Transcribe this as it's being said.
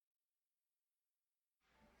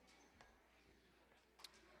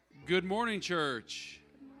Good morning, church.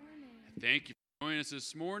 Good morning. Thank you for joining us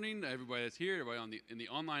this morning. Everybody that's here, everybody in the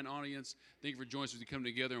online audience, thank you for joining us as we come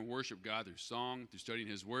together and worship God through song, through studying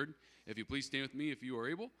His Word. If you please stand with me, if you are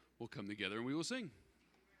able, we'll come together and we will sing.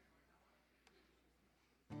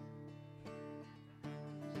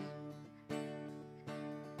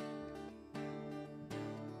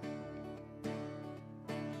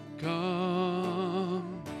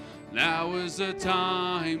 Come, now is the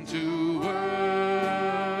time to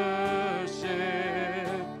worship.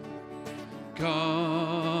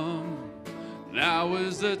 Come, now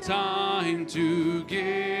is the time to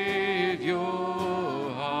give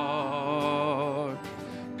your heart.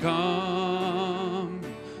 Come,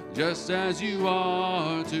 just as you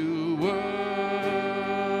are to worship.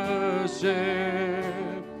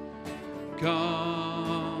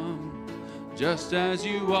 Come, just as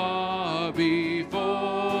you are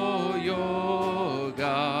before your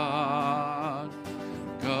God.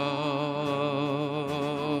 Come.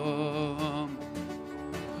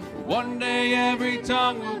 One day every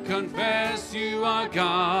tongue will confess you are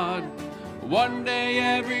God. One day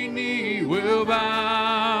every knee will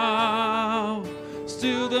bow.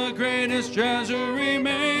 Still the greatest treasure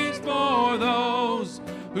remains for those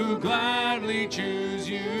who gladly choose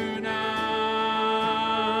you now.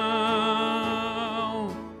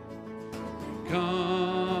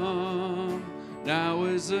 Come, now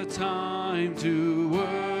is the time to worship.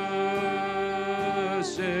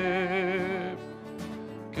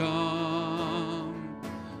 Come,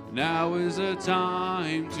 now is the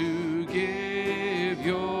time to give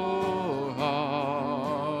your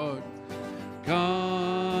heart.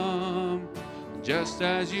 Come, just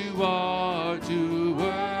as you are to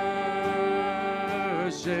worship.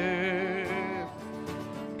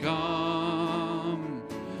 Come,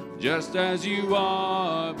 just as you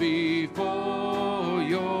are before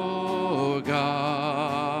your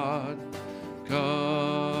God.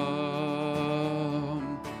 Come.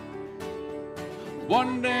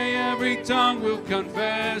 One day every tongue will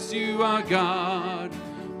confess you are God.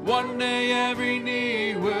 One day every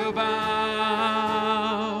knee will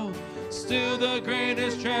bow. Still the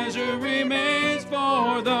greatest treasure remains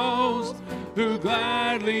for those who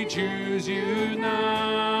gladly choose you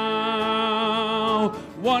now.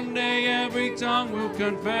 One day every tongue will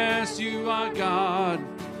confess you are God.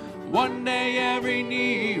 One day every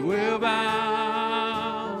knee will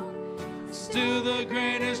bow. Still the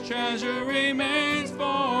greatest treasure remains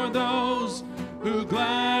for those who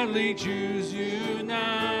gladly choose you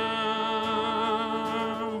now.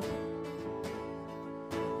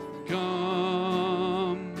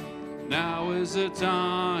 Come, now is the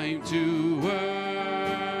time to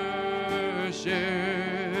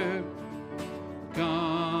worship.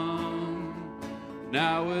 Come,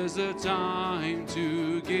 now is the time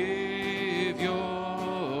to give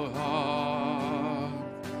your heart.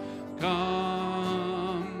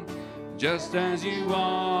 Come, just as you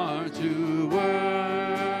are to worship.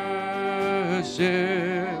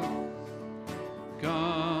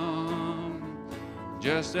 Come,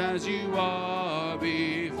 just as you are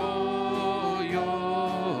before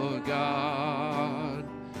your God.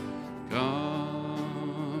 Come.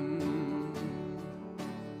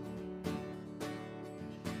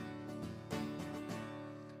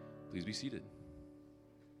 Please be seated.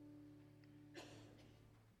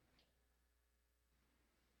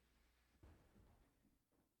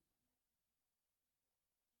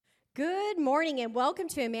 Good morning and welcome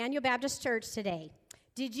to Emmanuel Baptist Church today.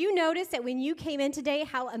 Did you notice that when you came in today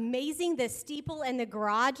how amazing the steeple and the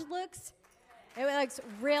garage looks? It looks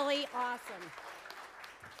really awesome.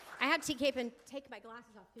 I have to take my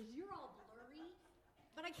glasses off because you're all blurry,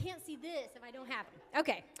 but I can't see this if I don't have them.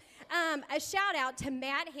 Okay. A shout out to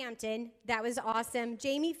Matt Hampton. That was awesome.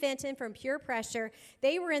 Jamie Fenton from Pure Pressure.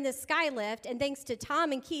 They were in the Skylift, and thanks to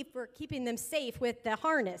Tom and Keith for keeping them safe with the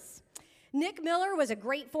harness. Nick Miller was a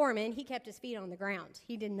great foreman. He kept his feet on the ground.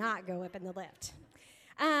 He did not go up in the lift.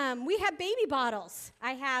 We have baby bottles.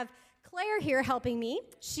 I have Claire here helping me.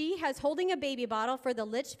 She has holding a baby bottle for the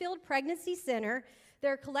Litchfield Pregnancy Center.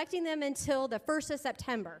 They're collecting them until the 1st of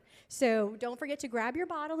September. So don't forget to grab your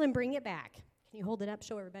bottle and bring it back. Can you hold it up?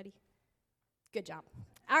 Show everybody. Good job.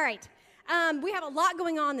 All right. We have a lot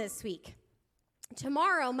going on this week.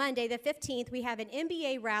 Tomorrow, Monday the 15th, we have an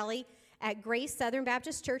NBA rally at Grace Southern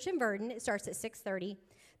Baptist Church in Verdon. It starts at 6:30.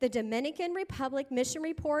 The Dominican Republic Mission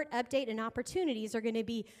Report, Update, and Opportunities are going to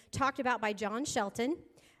be talked about by John Shelton.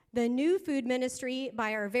 The new food ministry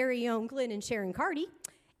by our very own Glenn and Sharon Carty.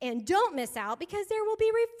 And don't miss out because there will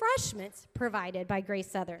be refreshments provided by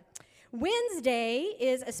Grace Southern. Wednesday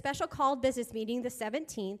is a special called business meeting, the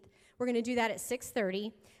 17th, We're going to do that at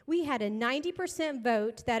 6:30. We had a 90%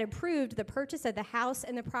 vote that approved the purchase of the house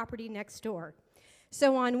and the property next door.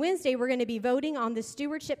 So on Wednesday, we're going to be voting on the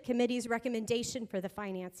Stewardship Committee's recommendation for the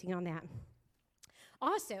financing on that.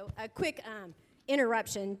 Also, a quick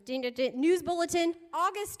interruption. News bulletin,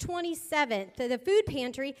 August 27th, the food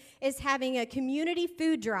pantry is having a community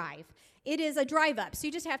food drive. It is a drive up, so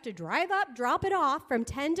you just have to drive up, drop it off from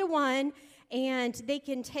 10 to 1, and they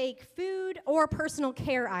can take food or personal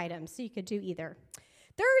care items, so you could do either.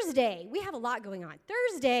 Thursday, we have a lot going on.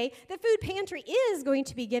 Thursday, the food pantry is going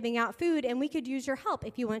to be giving out food, and we could use your help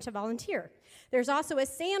if you want to volunteer. There's also a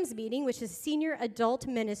SAMS meeting, which is Senior Adult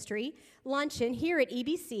Ministry luncheon here at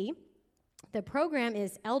EBC. The program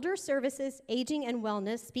is Elder Services, Aging and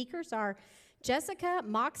Wellness. Speakers are Jessica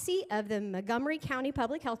Moxie of the Montgomery County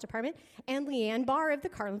Public Health Department and Leanne Barr of the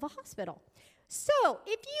Carlinville Hospital. So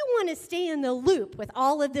if you want to stay in the loop with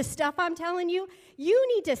all of this stuff I'm telling you, you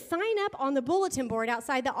need to sign up on the bulletin board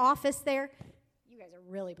outside the office there. You guys are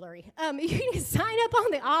really blurry. You need to sign up on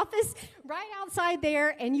the office right outside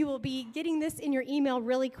there, and you will be getting this in your email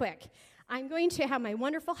really quick. I'm going to have my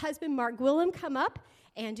wonderful husband, Mark Gwillem, come up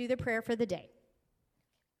and do the prayer for the day.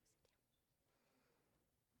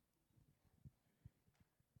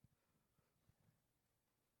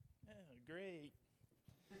 Great.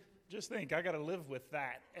 Just think, I got to live with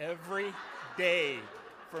that every day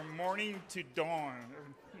from morning to dawn.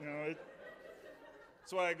 You know,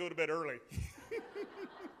 that's why I go to bed early.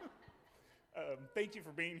 Thank you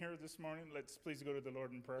for being here this morning. Let's please go to the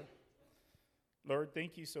Lord in prayer. Lord,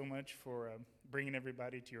 thank you so much for bringing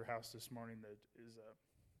everybody to your house this morning that is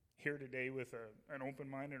here today with an open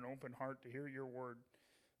mind and an open heart to hear your word.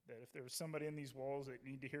 That if there's somebody in these walls that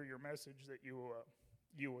need to hear your message, that you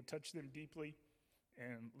will touch them deeply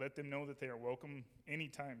and let them know that they are welcome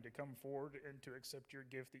anytime to come forward and to accept your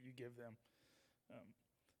gift that you give them.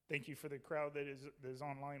 Thank you for the crowd that is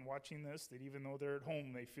online watching this, that even though they're at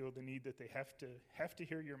home, they feel the need that they have to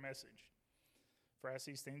hear your message. For I ask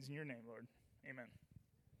these things in your name, Lord. Amen.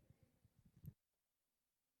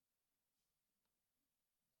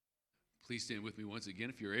 Please stand with me once again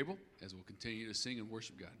if you're able, as we'll continue to sing and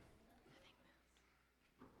worship God.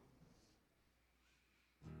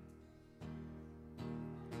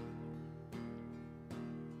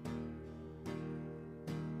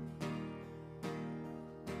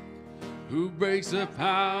 Who breaks the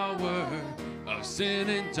power of sin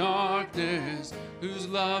and darkness, whose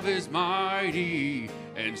love is mighty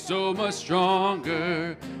and so much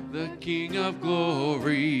stronger, the King of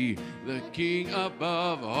glory, the King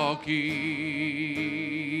above all kings,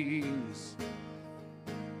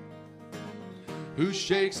 who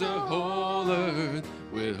shakes the whole earth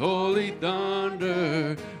with holy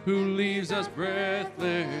thunder, who leaves us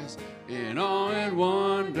breathless in awe and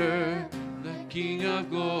wonder, the King of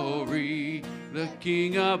glory, the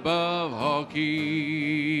King above all kings.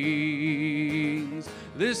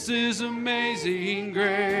 This is amazing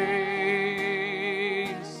grace.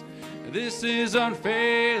 This is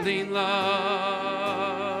unfailing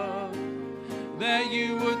love, that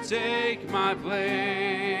you would take my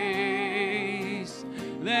place,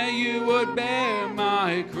 that you would bear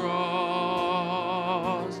my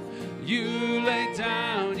cross. You laid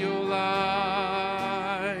down your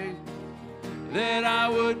life, that I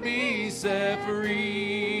would be set free.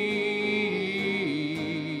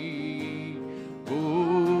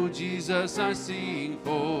 Oh, Jesus, I sing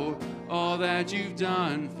for all that you've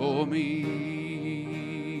done for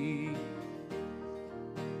me.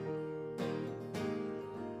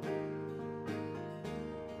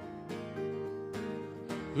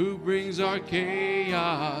 Who brings our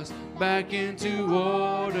chaos back into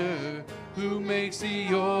order, who makes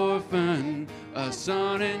the orphan a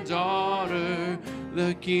son and daughter,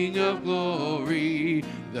 the King of glory,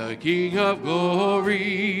 the King of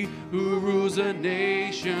glory, who rules the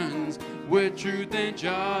nations with truth and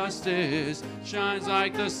justice, shines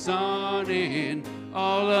like the sun in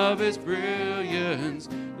all of his brilliance,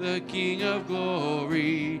 the King of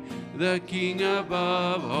glory, the King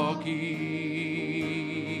above all kings.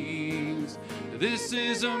 This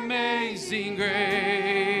is amazing grace.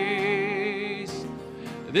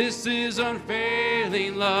 This is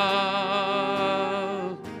unfailing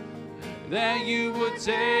love, that you would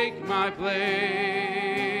take my place,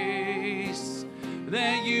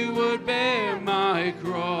 that you would bear my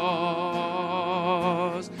cross.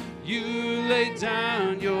 You laid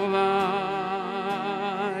down your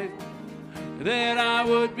life, that I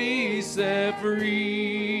would be set free.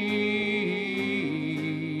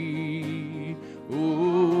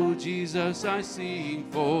 Oh, Jesus, I sing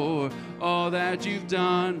for all that you've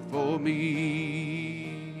done for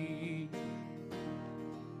me.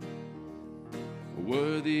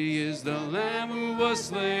 Worthy is the Lamb who was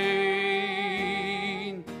slain.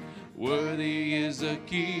 Worthy is the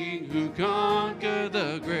King who conquered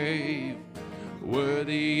the grave.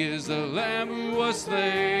 Worthy is the Lamb who was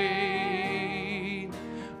slain.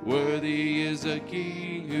 Worthy is the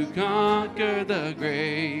King who conquered the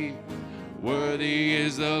grave. Worthy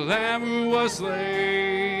is the Lamb who was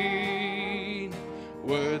slain.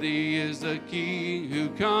 Worthy is the King who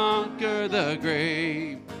conquered the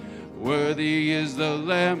grave. Worthy is the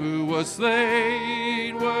Lamb who was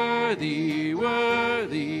slain. Worthy,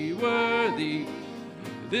 worthy, worthy.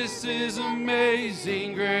 This is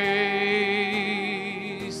amazing grace.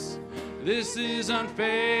 This is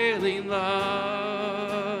unfailing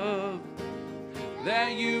love.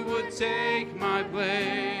 That you would take my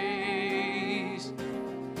place.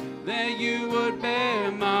 That you would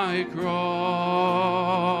bear my cross.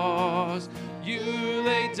 You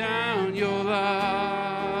laid down your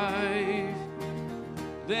life.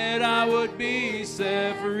 That I would be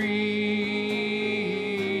set free.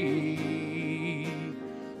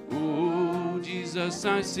 Oh, Jesus,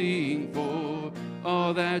 I sing for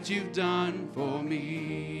all that you've done for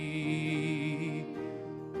me.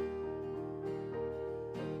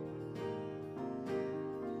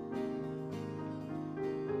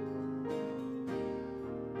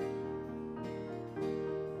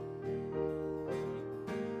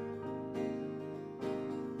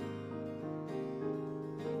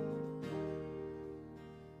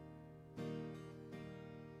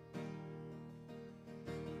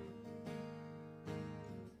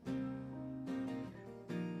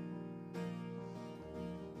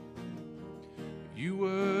 You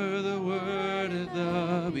were the Word at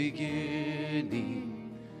the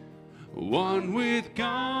beginning, one with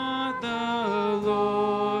God the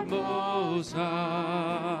Lord Most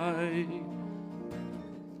High.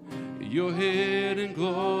 Your hidden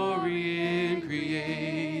glory in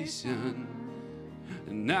creation,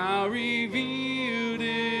 now revealed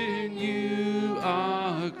in you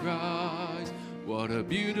are Christ. What a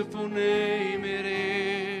beautiful name it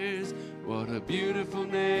is. What a beautiful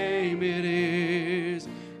name it is,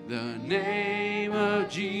 the name of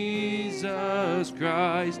Jesus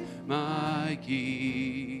Christ, my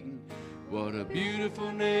King. What a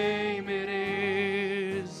beautiful name it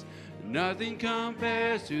is, nothing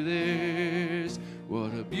compares to this.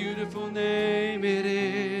 What a beautiful name it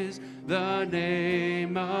is, the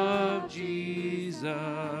name of Jesus.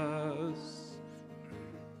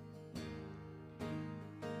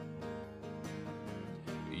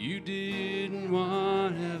 You didn't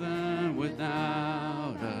want heaven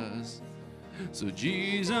without us. So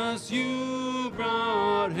Jesus, you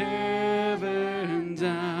brought heaven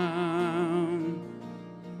down.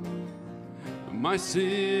 My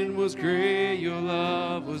sin was great, your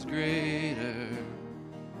love was greater.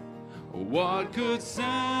 What could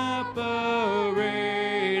separate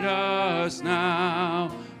us now?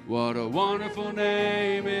 What a wonderful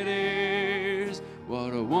name it is.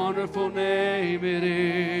 What a wonderful name it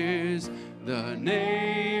is, the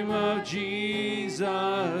name of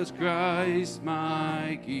Jesus Christ,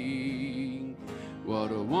 my King.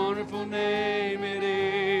 What a wonderful name it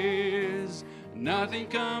is, nothing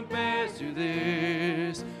compares to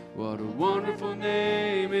this. What a wonderful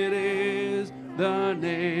name it is, the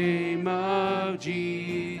name of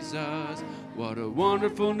Jesus. What a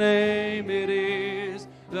wonderful name it is,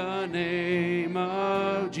 the name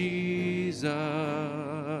of Jesus.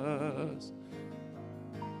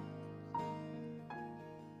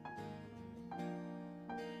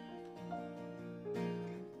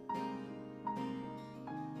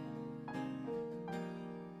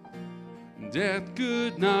 Death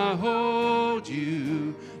could not hold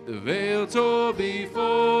you, the veil tore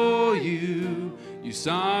before you. You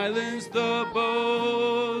silenced the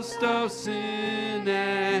boast of sin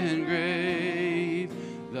and grave.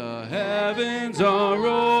 The heavens are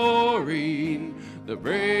roaring, the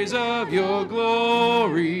praise of your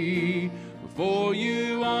glory. For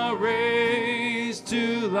you are raised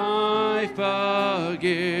to life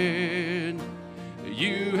again.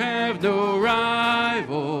 You have no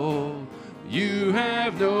rival, you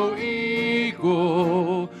have no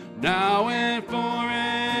equal. Now and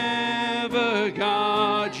forever,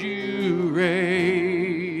 God, you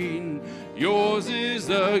reign. Yours is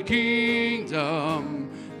the kingdom,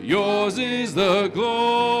 yours is the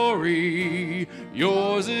glory,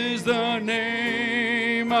 yours is the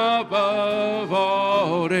name above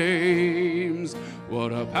all names.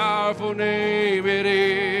 What a powerful name it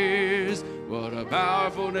is, what a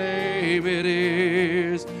powerful name it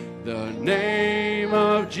is, the name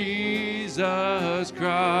of Jesus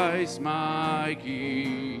Christ, my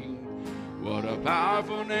King. What a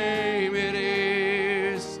powerful name it is.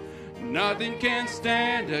 Nothing can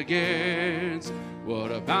stand against.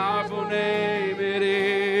 What a powerful name it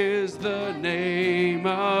is, the name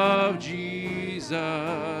of Jesus.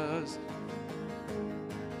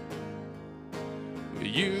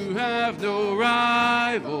 You have no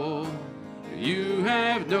rival, you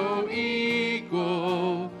have no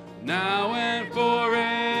equal, now and forever,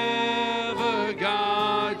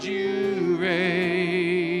 God, you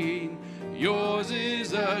reign. Yours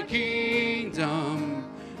is the kingdom,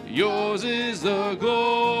 yours is the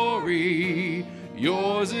glory,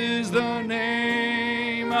 yours is the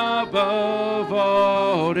name above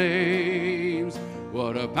all names.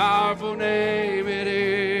 What a powerful name it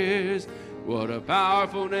is. What a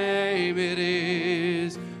powerful name it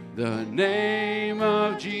is. The name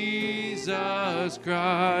of Jesus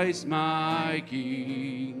Christ, my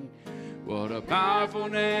King. What a powerful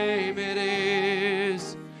name it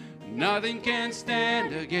is. Nothing can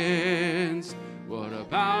stand against. What a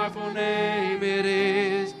powerful name it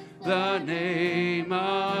is. The name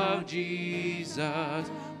of Jesus.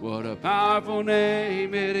 What a powerful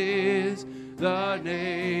name it is. The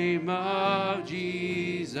name of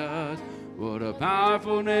Jesus. What a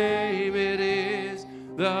powerful name it is.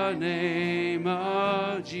 The name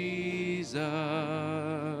of Jesus.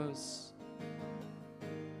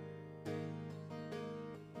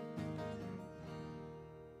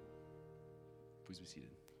 Please be seated.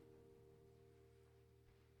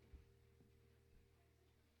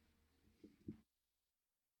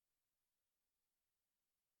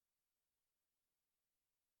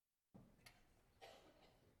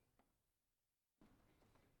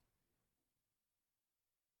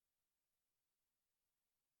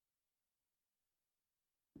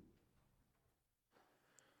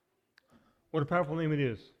 What a powerful name it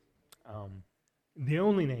is. The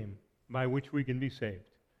only name by which we can be saved.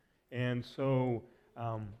 And so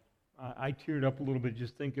I teared up a little bit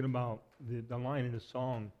just thinking about the line in the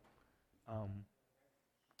song,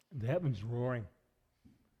 the heavens roaring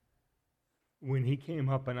when he came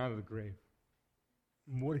up and out of the grave.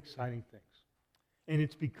 What exciting things. And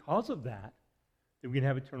it's because of that that we can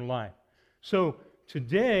have eternal life. So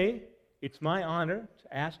today, it's my honor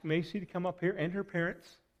to ask Macy to come up here and her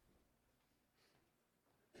parents.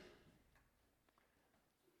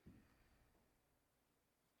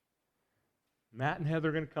 Matt and Heather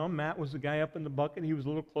are going to come. Matt was the guy up in the bucket. He was a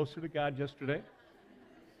little closer to God yesterday.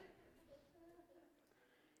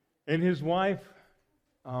 And his wife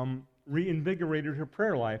reinvigorated her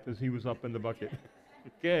prayer life as he was up in the bucket.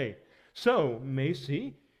 Okay. So,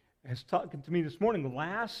 Macy has talked to me this morning.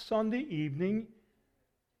 Last Sunday evening,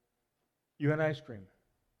 you had ice cream.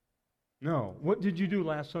 No. What did you do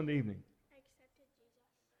last Sunday evening? I accepted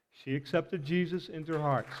Jesus. She accepted Jesus into her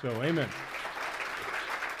heart. So, amen.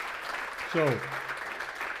 So,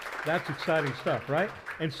 that's exciting stuff, right?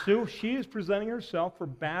 And so she is presenting herself for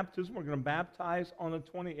baptism. We're going to baptize on the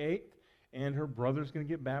 28th, and her brother's going to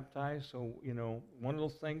get baptized. So, you know, one of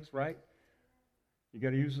those things, right? You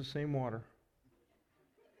got to use the same water.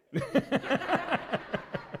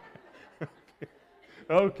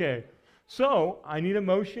 Okay. So, I need a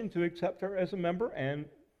motion to accept her as a member and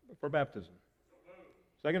for baptism.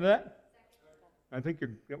 Second to that? I think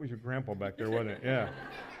that was your grandpa back there, wasn't it? Yeah.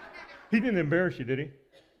 He didn't embarrass you, did he?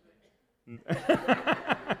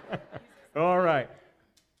 All right.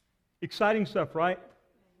 Exciting stuff, right?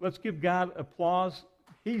 Let's give God applause.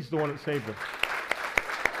 He's the one that saved us.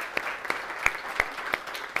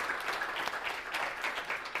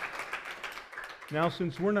 Now,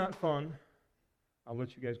 since we're not fun, I'll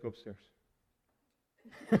let you guys go upstairs.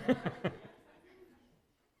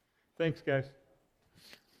 Thanks, guys.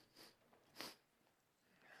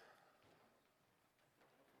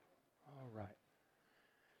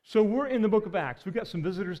 So we're in the book of Acts. We've got some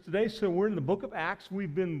visitors today, so we're in the book of Acts.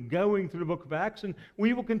 We've been going through the book of Acts, and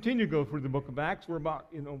we will continue to go through the book of Acts. We're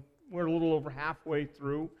we're a little over halfway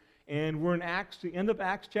through, and we're in Acts, the end of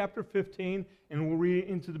Acts chapter 15, and we'll read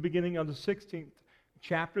into the beginning of the 16th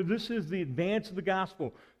chapter. This is the advance of the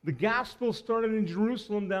gospel. The gospel started in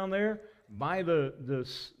Jerusalem down there by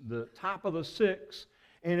the top of the 6,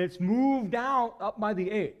 and it's moved out up by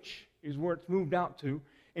the H is where it's moved out to.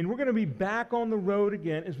 And we're going to be back on the road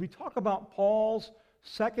again as we talk about Paul's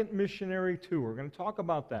second missionary tour. We're going to talk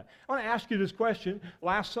about that. I want to ask you this question.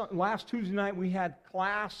 Last Tuesday night we had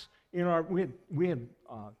class in our we had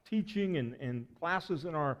teaching and classes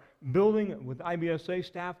in our building with IBSA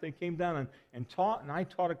staff. They came down and taught, and I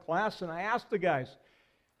taught a class. And I asked the guys,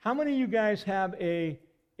 how many of you guys have a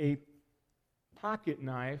pocket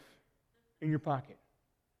knife in your pocket?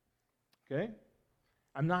 Okay.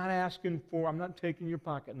 I'm not taking your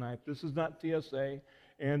pocket knife. This is not TSA.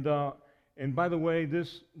 And And by the way,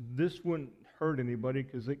 this wouldn't hurt anybody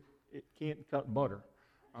because it can't cut butter.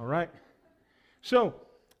 All right? So,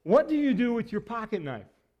 what do you do with your pocket knife?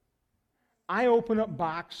 I open up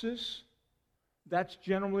boxes. That's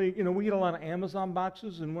generally, we get a lot of Amazon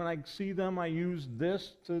boxes, and when I see them, I use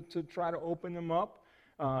this to try to open them up.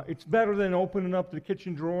 It's better than opening up the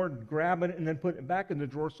kitchen drawer, grabbing it, and then putting it back in the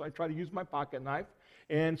drawer, so I try to use my pocket knife.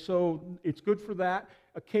 And so it's good for that.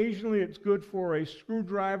 Occasionally, it's good for a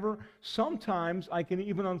screwdriver. Sometimes I can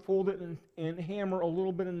even unfold it and hammer a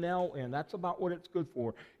little bit of nail in. That's about what it's good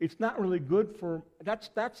for. It's not really good for, that's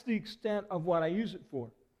the extent of what I use it for.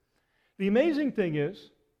 The amazing thing is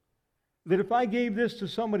that if I gave this to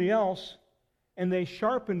somebody else and they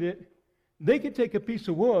sharpened it, they could take a piece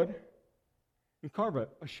of wood and carve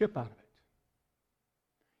a ship out of it.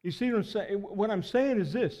 You see what I'm saying? What I'm saying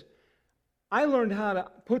is this. I learned how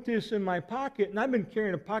to put this in my pocket, and I've been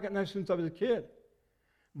carrying a pocket knife since I was a kid.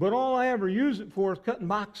 But all I ever use it for is cutting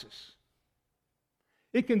boxes.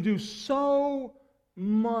 It can do so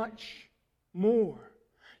much more.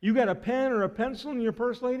 You got a pen or a pencil in your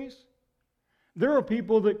purse, ladies? There are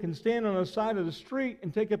people that can stand on the side of the street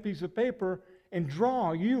and take a piece of paper and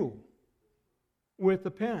draw you with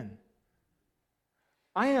a pen.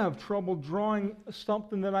 I have trouble drawing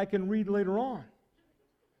something that I can read later on.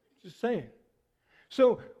 Just saying.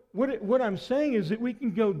 So what I'm saying is that we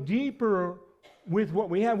can go deeper with what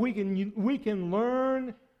we have. We can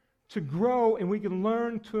learn to grow, and we can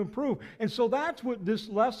learn to improve. And so that's what this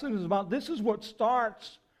lesson is about. This is what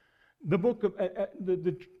starts the book of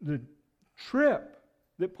the trip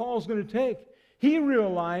that Paul's going to take. He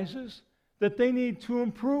realizes that they need to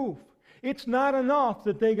improve. It's not enough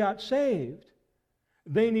that they got saved.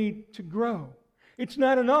 They need to grow. It's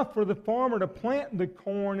not enough for the farmer to plant the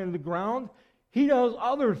corn in the ground. He does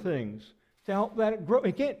other things to help that grow.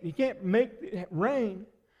 He can't make it rain,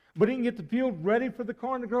 but he can get the field ready for the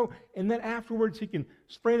corn to grow, and then afterwards he can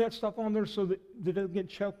spray that stuff on there so that it doesn't get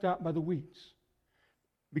choked out by the weeds.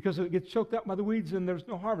 Because if it gets choked out by the weeds, then there's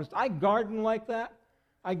no harvest. I garden like that.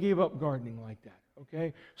 I gave up gardening like that.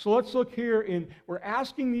 Okay? So let's look here. We're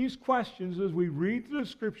asking these questions as we read through the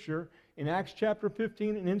Scripture in Acts chapter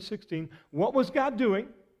 15 and in 16. What was God doing?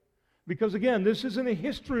 Because again, this isn't a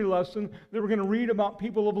history lesson that we're going to read about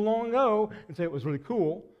people of long ago and say it was really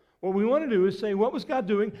cool. What we want to do is say, what was God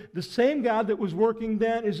doing? The same God that was working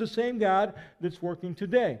then is the same God that's working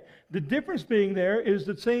today. The difference being there is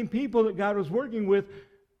the same people that God was working with,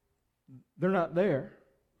 they're not there,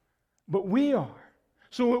 but we are.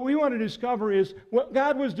 So what we want to discover is what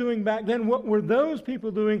God was doing back then, what were those people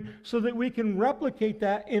doing, so that we can replicate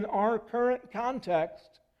that in our current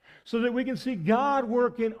context, so that we can see God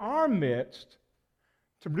work in our midst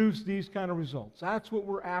to produce these kind of results. That's what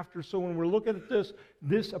we're after. So when we're looking at this,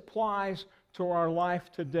 this applies to our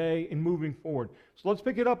life today and moving forward. So let's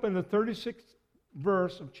pick it up in the 36th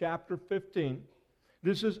verse of chapter 15.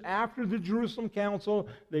 This is after the Jerusalem Council.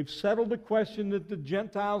 They've settled the question that the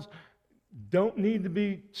Gentiles don't need to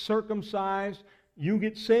be circumcised. You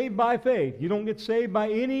get saved by faith. You don't get saved by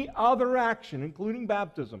any other action, including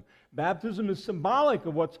baptism. Baptism is symbolic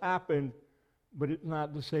of what's happened, but it's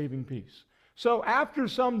not the saving piece. So after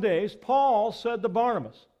some days, Paul said to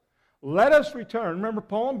Barnabas, let us return. Remember,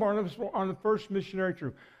 Paul and Barnabas were on the first missionary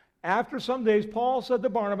trip. After some days, Paul said to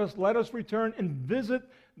Barnabas, let us return and visit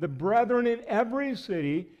the brethren in every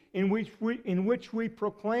city in which we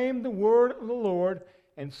proclaim the word of the Lord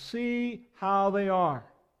and see how they are.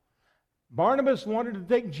 Barnabas wanted to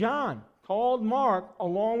take John, called Mark,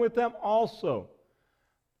 along with them also.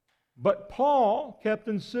 But Paul kept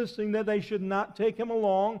insisting that they should not take him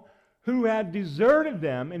along, who had deserted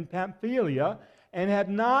them in Pamphylia and had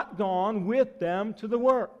not gone with them to the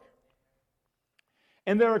work.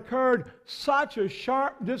 And there occurred such a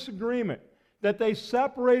sharp disagreement that they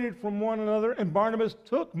separated from one another, and Barnabas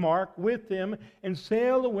took Mark with him and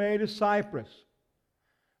sailed away to Cyprus.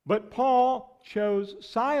 But Paul chose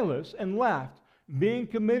Silas and left, being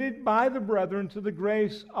committed by the brethren to the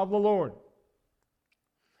grace of the Lord.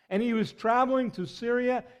 And he was traveling to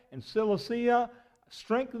Syria and Cilicia,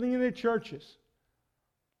 strengthening the churches.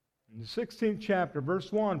 In the 16th chapter,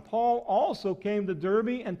 verse 1, Paul also came to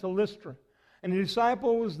Derbe and to Lystra. And a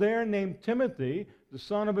disciple was there named Timothy, the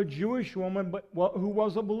son of a Jewish woman who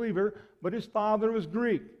was a believer, but his father was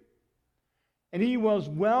Greek. And he was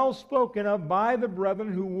well spoken of by the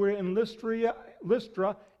brethren who were in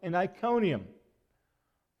Lystra and Iconium.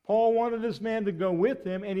 Paul wanted this man to go with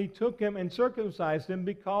him, and he took him and circumcised him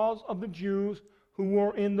because of the Jews who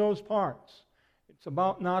were in those parts. It's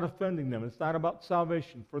about not offending them. It's not about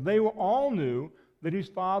salvation. For they all knew that his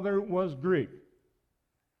father was Greek.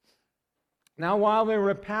 Now while they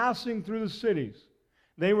were passing through the cities,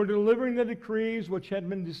 they were delivering the decrees which had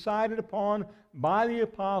been decided upon by the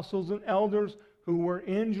apostles and elders who were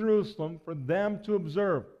in Jerusalem for them to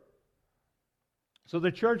observe. So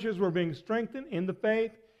the churches were being strengthened in the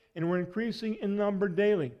faith and were increasing in number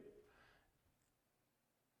daily.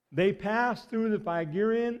 They passed through the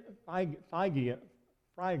Phrygian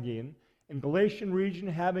and Galatian region,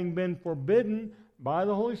 having been forbidden by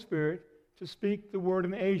the Holy Spirit to speak the word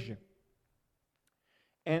in Asia.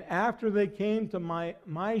 And after they came to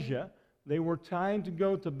Mysia, they were trying to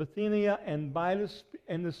go to Bithynia, and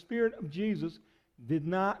the Spirit of Jesus did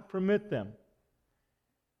not permit them.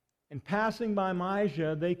 And passing by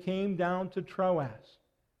Mysia, they came down to Troas.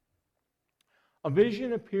 A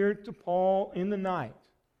vision appeared to Paul in the night.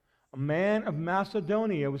 A man of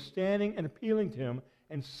Macedonia was standing and appealing to him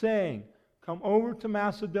and saying, "Come over to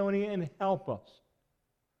Macedonia and help us."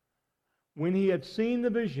 When he had seen the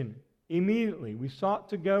vision, immediately we sought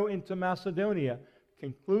to go into Macedonia,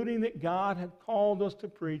 concluding that God had called us to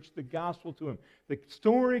preach the gospel to him. The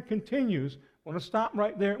story continues. I want to stop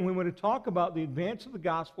right there, and we want to talk about the advance of the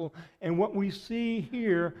gospel and what we see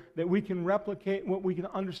here that we can replicate, what we can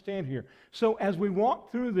understand here. So as we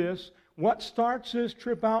walk through this, what starts this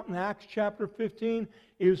trip out in Acts chapter 15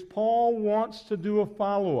 is Paul wants to do a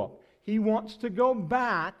follow-up. He wants to go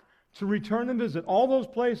back to return and visit all those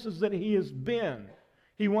places that he has been.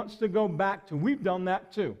 He wants to go back to. We've done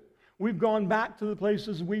that too. We've gone back to the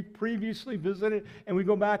places we previously visited, and we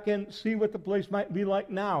go back and see what the place might be like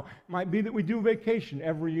now. It might be that we do vacation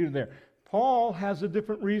every year there. Paul has a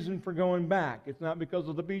different reason for going back. It's not because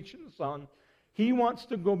of the beach and the sun. He wants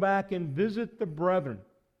to go back and visit the brethren.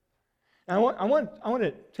 Now, I want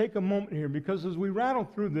to take a moment here, because as we rattle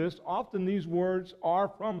through this, often these words are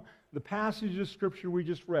from the passage of Scripture we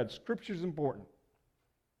just read. Scripture is important.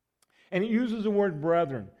 And it uses the word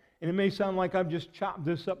brethren. And it may sound like I've just chopped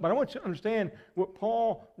this up, but I want you to understand what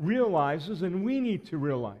Paul realizes and we need to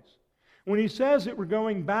realize. When he says that we're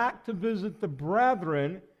going back to visit the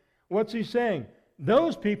brethren, what's he saying?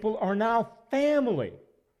 Those people are now family.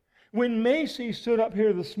 When Macy stood up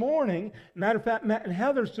here this morning, matter of fact, Matt and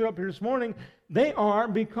Heather stood up here this morning, they are,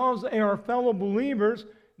 because they are fellow believers,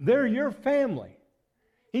 they're your family.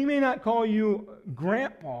 He may not call you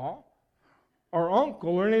grandpa or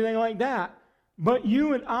uncle or anything like that, but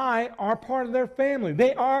you and I are part of their family.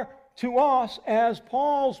 They are to us, as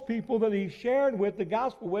Paul's people that he shared with the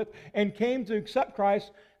gospel with and came to accept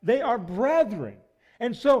Christ, they are brethren.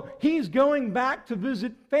 And so he's going back to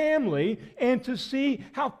visit family and to see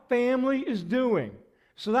how family is doing.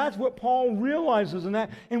 So that's what Paul realizes in that.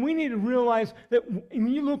 And we need to realize that when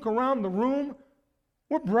you look around the room,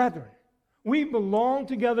 we're brethren. We belong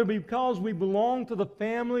together because we belong to the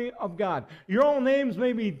family of God. Your own names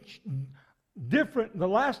may be different. The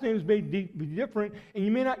last names may be different, and you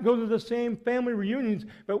may not go to the same family reunions,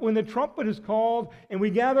 but when the trumpet is called and we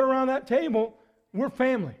gather around that table, we're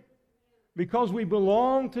family because we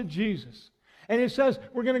belong to Jesus. And it says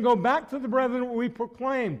we're going to go back to the brethren we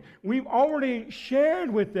proclaimed. We've already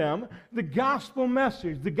shared with them the gospel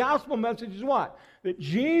message. The gospel message is what? That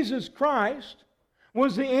Jesus Christ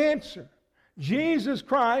was the answer. Jesus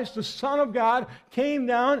Christ, the Son of God, came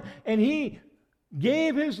down and He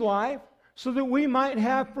gave His life so that we might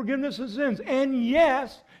have forgiveness of sins. And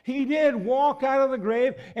yes, He did walk out of the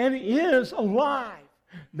grave and He is alive.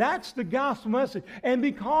 That's the gospel message. And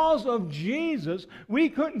because of Jesus, we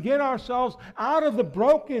couldn't get ourselves out of the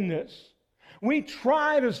brokenness. We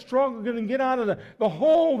try to struggle and get out of the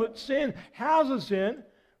hole that sin has us in.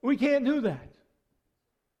 We can't do that.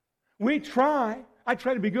 We try. I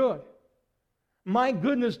try to be good. My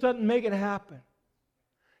goodness doesn't make it happen.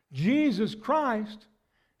 Jesus Christ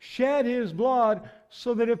shed His blood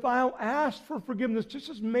so that if I'll ask for forgiveness, just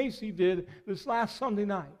as Macy did this last Sunday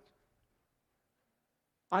night,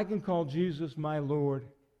 I can call Jesus my Lord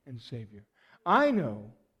and Savior. I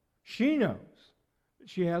know, she knows, that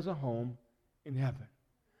she has a home in heaven.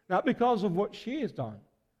 Not because of what she has done,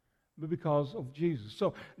 but because of Jesus.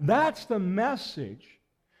 So that's the message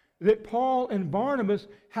that Paul and Barnabas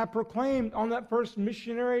have proclaimed on that first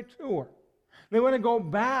missionary tour. They want to go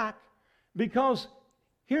back because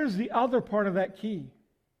here's the other part of that key.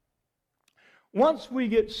 Once we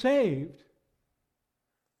get saved,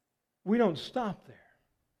 we don't stop there.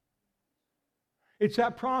 It's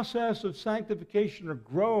that process of sanctification or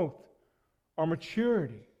growth or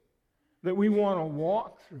maturity that we want to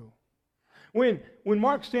walk through. When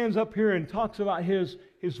Mark stands up here and talks about his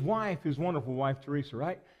wife, his wonderful wife, Teresa,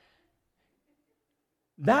 right?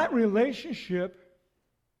 That relationship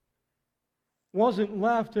wasn't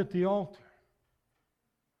left at the altar.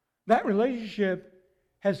 That relationship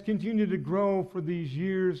has continued to grow for these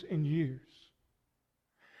years and years.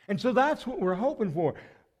 And so that's what we're hoping for.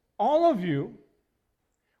 All of you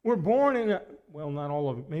were born in a, well, not all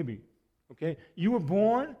of you, maybe, okay? You were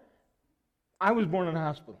born, I was born in a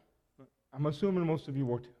hospital. I'm assuming most of you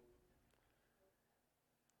were too.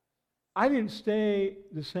 I didn't stay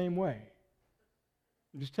the same way.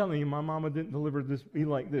 I'm just telling you, my mama didn't deliver this, be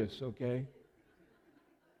like this, okay?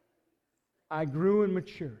 I grew and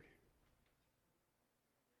matured.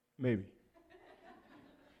 Maybe.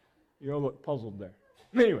 You all look puzzled there.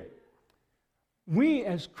 Anyway, we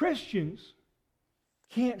as Christians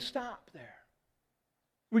can't stop there.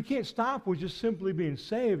 We can't stop with just simply being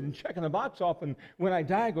saved and checking the box off and when I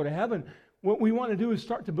die, I go to heaven. What we want to do is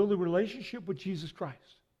start to build a relationship with Jesus Christ.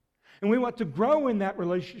 And we want to grow in that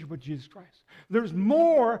relationship with Jesus Christ. There's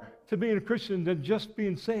more to being a Christian than just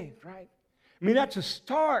being saved, right? I mean, that's a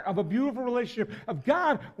start of a beautiful relationship of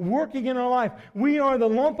God working in our life. We are the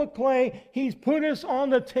lump of clay. He's put us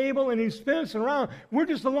on the table and He's spinning us around. We're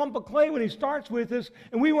just a lump of clay when He starts with us.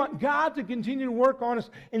 And we want God to continue to work on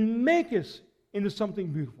us and make us into something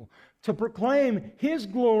beautiful, to proclaim His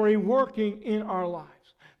glory working in our lives.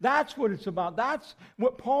 That's what it's about. That's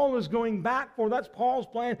what Paul is going back for. That's Paul's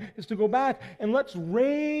plan, is to go back and let's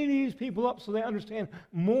raise these people up so they understand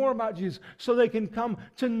more about Jesus, so they can come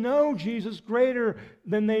to know Jesus greater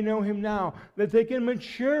than they know Him now, that they can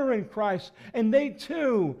mature in Christ, and they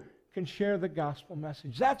too can share the gospel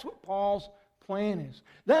message. That's what Paul's plan is.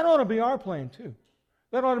 That ought to be our plan too.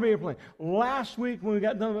 That ought to be our plan. Last week when we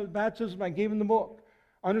got done with baptism, I gave him the book,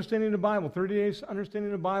 Understanding the Bible, 30 Days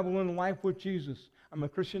Understanding the Bible and Life with Jesus. I'm a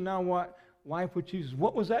Christian now, what? Life with Jesus.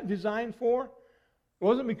 What was that designed for? It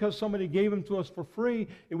wasn't because somebody gave them to us for free.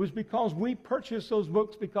 It was because we purchased those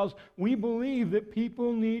books because we believe that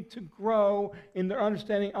people need to grow in their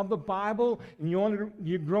understanding of the Bible. And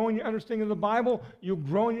you grow in your understanding of the Bible, you'll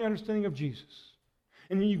grow in your understanding of Jesus.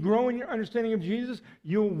 And when you grow in your understanding of Jesus,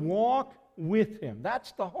 you'll walk with Him.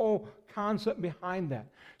 That's the whole concept behind that.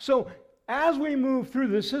 So as we move through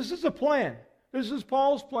this is a plan. This is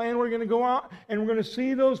Paul's plan. We're going to go out and we're going to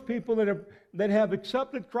see those people that have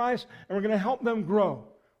accepted Christ, and we're going to help them grow.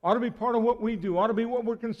 Ought to be part of what we do. Ought to be what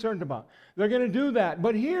we're concerned about. They're going to do that.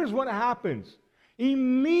 But here's what happens.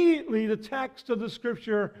 Immediately the text of the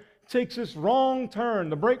Scripture takes this wrong turn.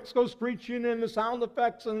 The brakes go screeching and the sound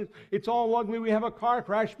effects, and it's all ugly. We have a car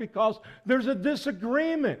crash because there's a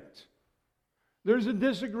disagreement. There's a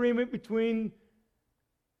disagreement between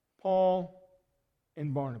Paul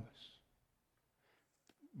and Barnabas.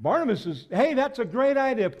 Barnabas says, hey, that's a great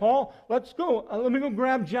idea, Paul. Let's go. Let me go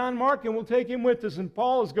grab John Mark and we'll take him with us. And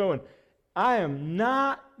Paul is going, I am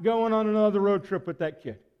not going on another road trip with that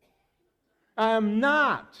kid. I am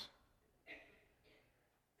not.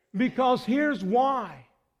 Because here's why.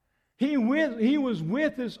 He was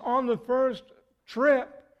with us on the first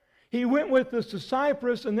trip. He went with us to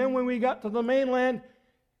Cyprus, and then when we got to the mainland,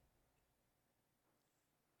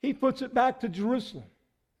 he puts it back to Jerusalem.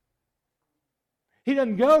 He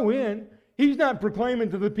doesn't go in. He's not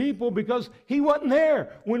proclaiming to the people because he wasn't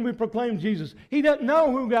there when we proclaimed Jesus. He doesn't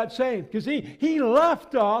know who got saved because he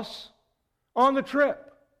left us on the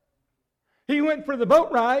trip. He went for the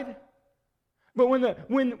boat ride, but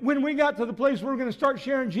when we got to the place where we're going to start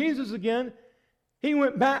sharing Jesus again, he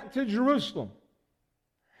went back to Jerusalem.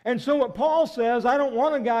 And so what Paul says, I don't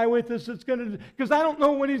want a guy with us that's going to, because I don't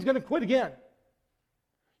know when he's going to quit again.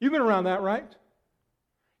 You've been around that, right?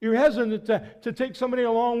 You're hesitant to take somebody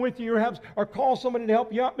along with you or call somebody to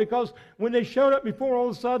help you out because when they showed up before, all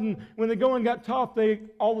of a sudden, when the going got tough, they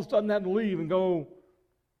all of a sudden had to leave and go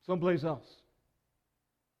someplace else.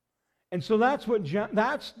 And so that's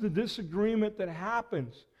the disagreement that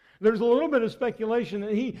happens. There's a little bit of speculation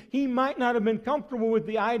that he might not have been comfortable with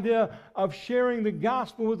the idea of sharing the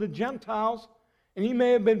gospel with the Gentiles, and he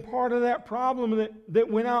may have been part of that problem that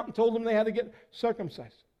went out and told them they had to get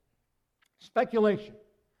circumcised. Speculation.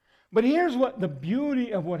 But here's what the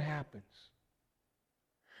beauty of what happens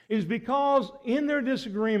is because in their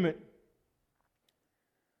disagreement,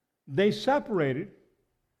 they separated.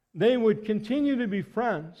 They would continue to be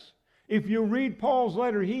friends. If you read Paul's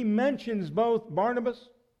letter, he mentions both Barnabas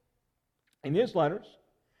in his letters,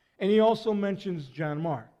 and he also mentions John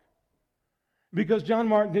Mark. Because John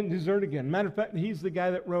Mark didn't desert again. Matter of fact, he's the guy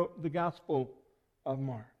that wrote the Gospel of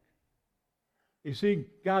Mark. You see,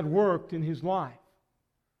 God worked in his life.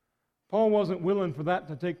 Paul wasn't willing for that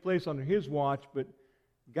to take place under his watch, but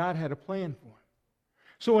God had a plan for him.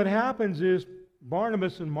 So what happens is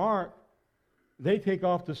Barnabas and Mark, they take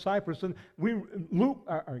off to Cyprus, and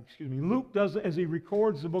Luke does, as he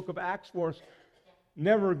records the book of Acts for us,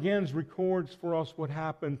 never again records for us what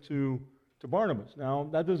happened to to Barnabas. Now,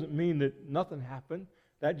 that doesn't mean that nothing happened.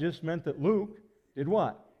 That just meant that Luke did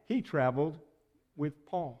what? He traveled with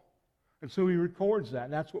Paul. And so he records that,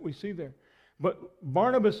 and that's what we see there. But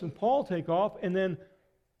Barnabas and Paul take off, and then,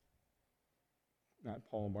 not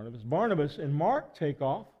Paul and Barnabas, Barnabas and Mark take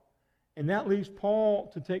off, and that leaves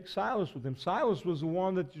Paul to take Silas with him. Silas was the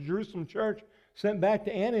one that the Jerusalem church sent back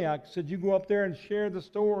to Antioch, said, you go up there and share the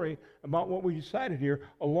story about what we decided here,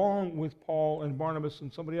 along with Paul and Barnabas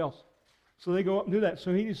and somebody else. So they go up and do that.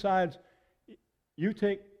 So he decides, you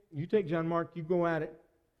take John Mark, you go at it.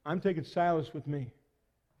 I'm taking Silas with me.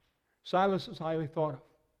 Silas is highly thought of.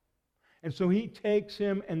 And so he takes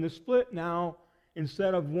him, and the split now,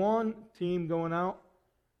 instead of one team going out,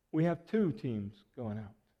 we have two teams going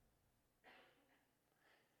out.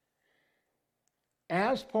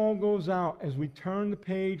 As Paul goes out, as we turn the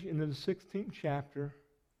page into the 16th chapter,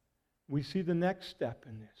 we see the next step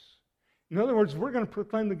in this. In other words, we're going to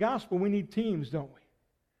proclaim the gospel. We need teams, don't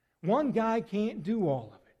we? One guy can't do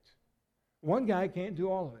all of it. One guy can't do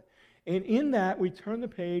all of it. And in that, we turn the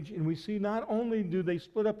page and we see not only do they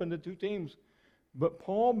split up into two teams, but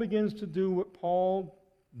Paul begins to do what Paul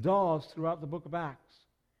does throughout the book of Acts.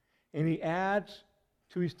 And he adds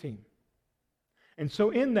to his team. And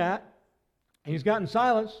so in that, he's gotten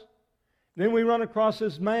Silas. Then we run across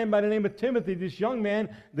this man by the name of Timothy, this young man,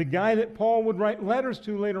 the guy that Paul would write letters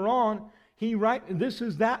to later on. This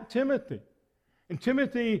is that Timothy. And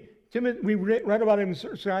Timothy, we read about him in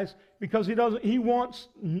certain guys because he wants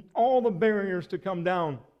all the barriers to come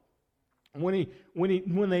down when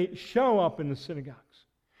they show up in the synagogues.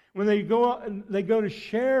 When they go to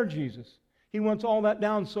share Jesus, he wants all that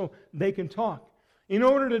down so they can talk. In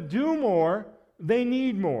order to do more, they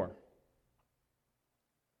need more.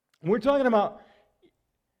 We're talking about,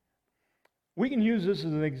 we can use this as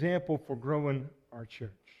an example for growing our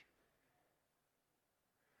church.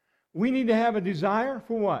 We need to have a desire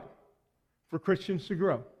for what? For Christians to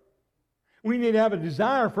grow. We need to have a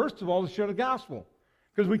desire, first of all, to share the gospel.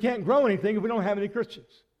 Because we can't grow anything if we don't have any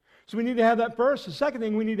Christians. So we need to have that first. The second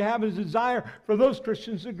thing we need to have is a desire for those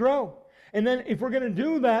Christians to grow. And then if we're going to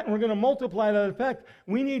do that and we're going to multiply that effect,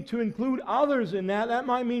 we need to include others in that. That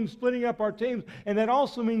might mean splitting up our teams, and that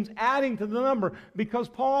also means adding to the number, because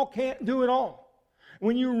Paul can't do it all.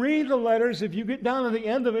 When you read the letters, if you get down to the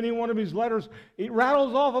end of any one of his letters, it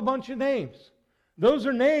rattles off a bunch of names. Those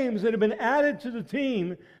are names that have been added to the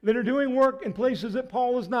team that are doing work in places that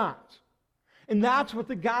Paul is not. And that's what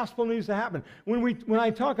the gospel needs to happen. When I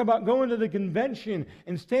talk about going to the convention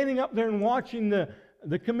and standing up there and watching the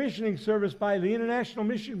commissioning service by the International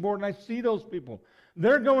Mission Board, and I see those people.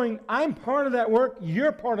 They're going, I'm part of that work,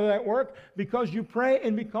 you're part of that work, because you pray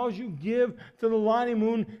and because you give to the Lonnie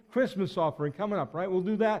Moon Christmas offering coming up, right? We'll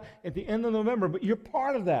do that at the end of November, but you're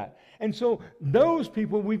part of that. And so those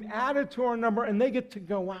people we've added to our number, and they get to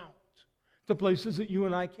go out to places that you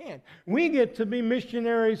and I can't. We get to be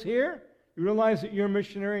missionaries here. You realize that you're a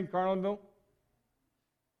missionary in Carlinville?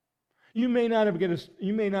 You may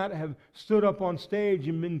not have stood up on stage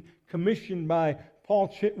and been commissioned by Paul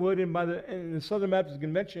Chitwood and by the Southern Baptist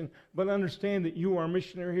Convention, but understand that you are a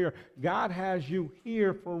missionary here. God has you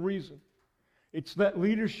here for a reason. It's that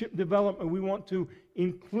leadership development. We want to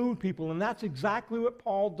include people, and that's exactly what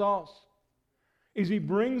Paul does, is he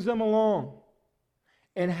brings them along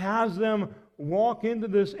and has them walk into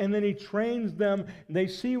this, and then he trains them. They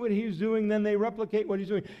see what he's doing, then they replicate what he's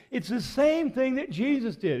doing. It's the same thing that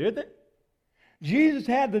Jesus did, isn't it? Jesus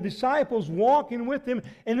had the disciples walking with him,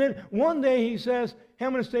 and then one day he says, hey,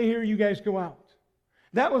 I'm going to stay here, you guys go out.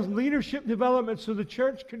 That was leadership development so the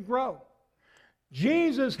church could grow.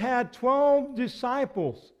 Jesus had 12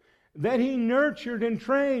 disciples that he nurtured and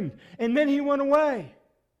trained, and then he went away.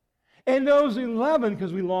 And those 11,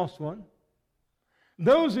 because we lost one,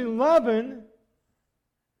 those 11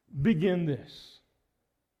 begin this.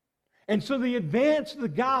 And so the advance of the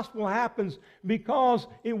gospel happens because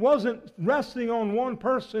it wasn't resting on one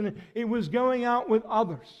person, it was going out with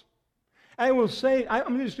others. I will say,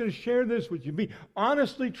 I'm just going to share this with you, be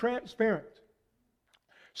honestly transparent.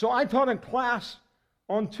 So I taught a class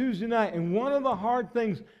on Tuesday night, and one of the hard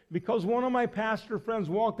things, because one of my pastor friends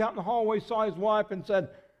walked out in the hallway, saw his wife, and said,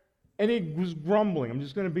 and he was grumbling,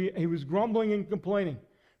 he was grumbling and complaining,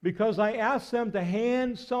 because I asked them to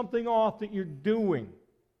hand something off that you're doing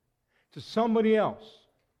to somebody else.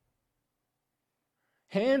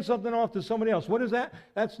 Hand something off to somebody else. What is that?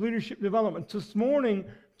 That's leadership development. This morning,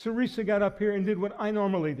 Teresa got up here and did what I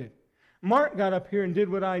normally did. Mark got up here and did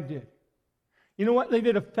what I did. You know what? They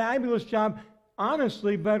did a fabulous job,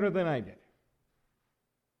 honestly, better than I did.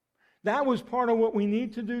 That was part of what we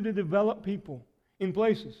need to do to develop people in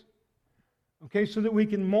places. Okay, so that we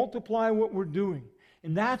can multiply what we're doing.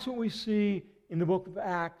 And that's what we see in the book of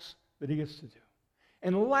Acts that he gets to do.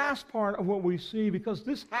 And the last part of what we see, because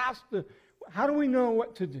this has to, how do we know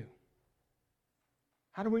what to do?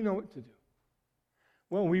 How do we know what to do?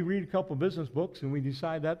 Well, we read a couple of business books and we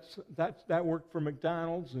decide that worked for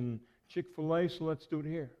McDonald's and Chick-fil-A, so let's do it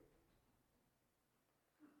here.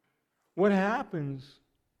 What happens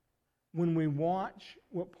when we watch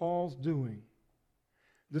what Paul's doing?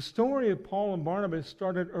 The story of Paul and Barnabas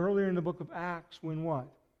started earlier in the book of Acts when what?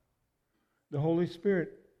 The Holy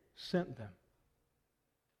Spirit sent them.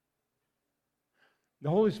 The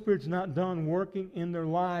Holy Spirit's not done working in their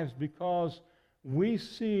lives because we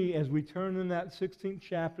see as we turn in that 16th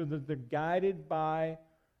chapter that they're guided by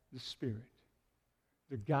the Spirit.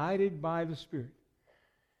 They're guided by the Spirit.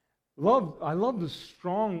 I love the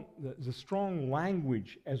strong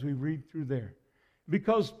language as we read through there.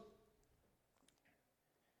 Because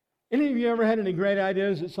any of you ever had any great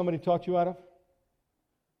ideas that somebody taught you out of?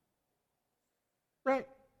 Right?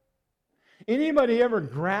 Anybody ever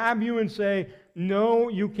grab you and say, no,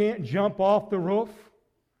 you can't jump off the roof?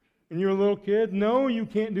 And you're a little kid? No, you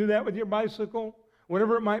can't do that with your bicycle?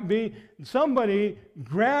 Whatever it might be. Somebody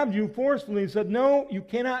grabbed you forcefully and said, no, you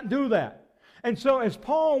cannot do that. And so as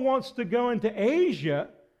Paul wants to go into Asia,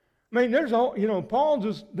 I mean, there's all, Paul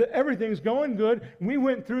just, everything's going good. We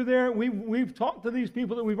went through there. We've talked to these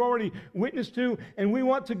people that we've already witnessed to, and we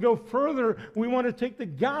want to go further. We want to take the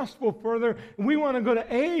gospel further. We want to go to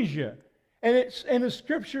Asia. And the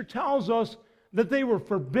Scripture tells us that they were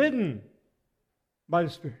forbidden by the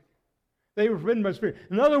Spirit. They were forbidden by the Spirit.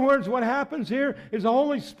 In other words, what happens here is the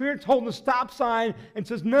Holy Spirit's holding a stop sign and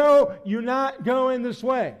says, no, you're not going this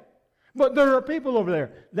way. But there are people over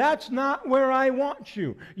there. That's not where I want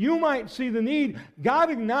you. You might see the need. God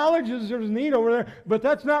acknowledges there's a need over there, but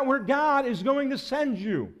that's not where God is going to send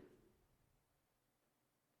you.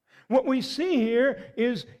 What we see here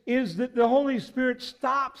is that the Holy Spirit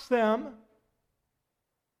stops them.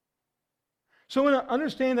 So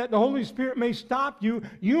understand that the Holy Spirit may stop you.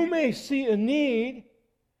 You may see a need,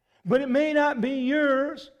 but it may not be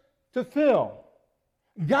yours to fill.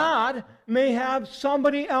 God may have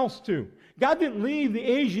somebody else to. God didn't leave the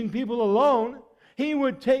Asian people alone. He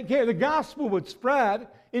would take care. The gospel would spread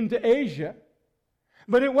into Asia.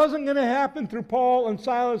 But it wasn't going to happen through Paul and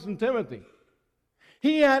Silas and Timothy.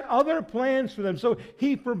 He had other plans for them. So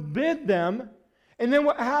he forbid them. And then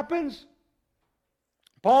what happens?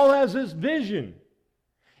 Paul has this vision.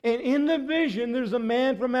 And in the vision, there's a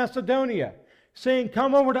man from Macedonia saying,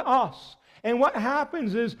 come over to us. And what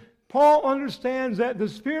happens is Paul understands that the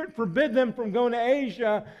Spirit forbid them from going to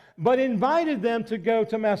Asia, but invited them to go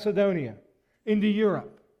to Macedonia, into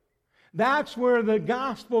Europe. That's where the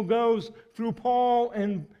gospel goes through Paul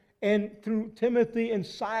and through Timothy and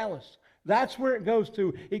Silas. That's where it goes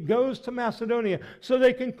to. It goes to Macedonia. So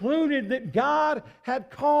they concluded that God had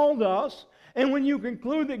called us. And when you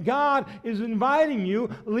conclude that God is inviting you,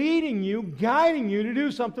 leading you, guiding you to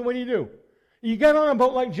do something, what do? You get on a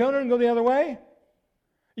boat like Jonah and go the other way?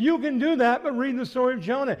 You can do that, but read the story of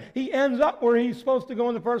Jonah. He ends up where he's supposed to go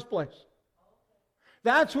in the first place.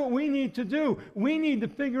 That's what we need to do. We need to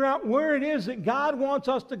figure out where it is that God wants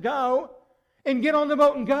us to go and get on the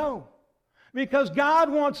boat and go. Because God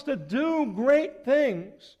wants to do great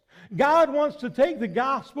things. God wants to take the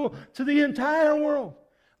gospel to the entire world.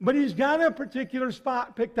 But He's got a particular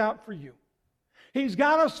spot picked out for you. He's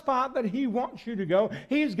got a spot that He wants you to go.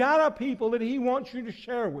 He's got a people that He wants you to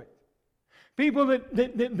share with. People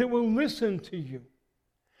that will listen to you.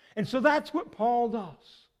 And so that's what Paul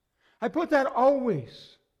does. I put that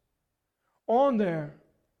always on there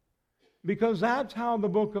because that's how the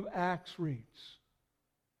book of Acts reads.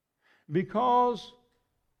 Because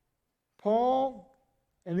Paul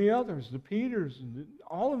and the others, the Peters, and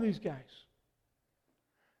all of these guys,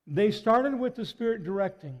 they started with the Spirit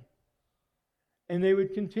directing, and they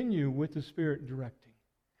would continue with the Spirit directing.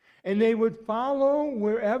 And they would follow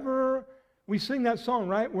wherever. We sing that song,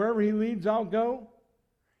 right? Wherever He leads, I'll go.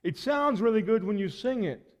 It sounds really good when you sing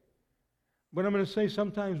it. But I'm going to say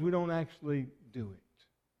sometimes we don't actually do it.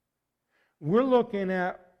 We're looking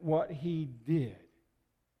at what He did.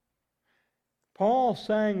 Paul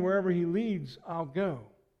sang, wherever He leads, I'll go.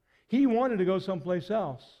 He wanted to go someplace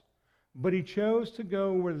else. But he chose to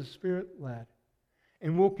go where the Spirit led.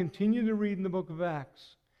 And we'll continue to read in the book of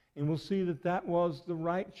Acts. And we'll see that that was the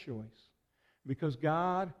right choice. Because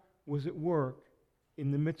God was at work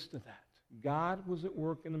in the midst of that. God was at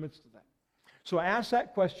work in the midst of that. So I asked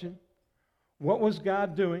that question, what was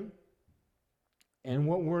God doing? And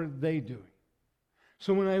what were they doing?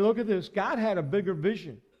 So when I look at this, God had a bigger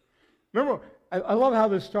vision. Remember, I love how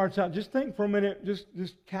this starts out. Just think for a minute,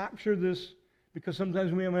 just capture this, because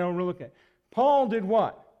sometimes we don't overlook it. Paul did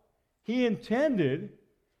what? He intended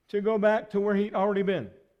to go back to where he'd already been.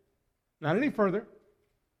 Not any further.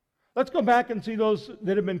 Let's go back and see those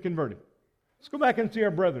that have been converted. Let's go back and see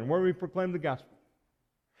our brethren, where we proclaim the gospel.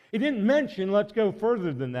 He didn't mention, let's go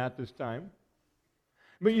further than that this time.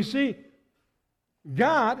 But you see,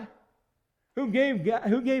 God, who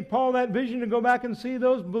gave Paul that vision to go back and see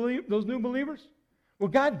those new believers? Well,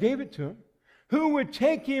 God gave it to him. Who would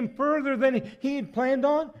take him further than he had planned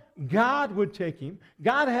on? God would take him.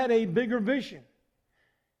 God had a bigger vision.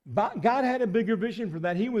 God had a bigger vision for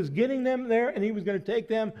that. He was getting them there, and he was going to take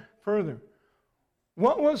them further.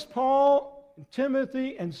 What was Paul,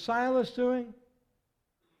 Timothy, and Silas doing?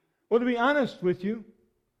 Well, to be honest with you,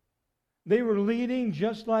 they were leading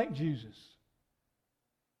just like Jesus.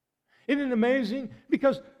 Isn't it amazing?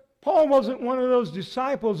 Because Paul wasn't one of those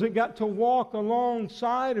disciples that got to walk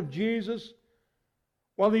alongside of Jesus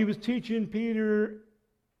while he was teaching Peter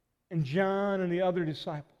and John and the other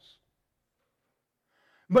disciples.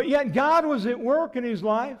 But yet God was at work in his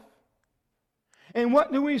life. And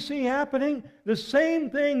what do we see happening? The same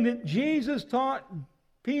thing that Jesus taught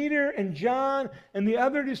Peter and John and the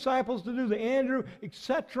other disciples to do, the Andrew,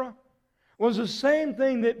 etc., was the same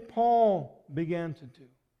thing that Paul began to do.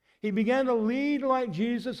 He began to lead like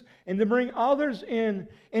Jesus and to bring others in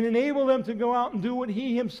and enable them to go out and do what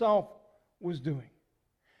he himself was doing.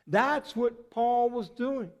 That's what Paul was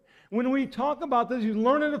doing. When we talk about this, he's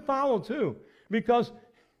learning to follow too, because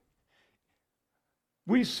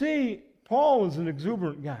we see Paul is an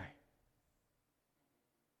exuberant guy.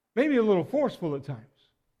 Maybe a little forceful at times.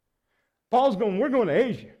 Paul's going, we're going to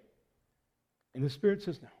Asia. And the Spirit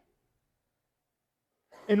says no.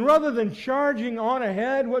 And rather than charging on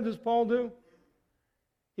ahead, what does Paul do?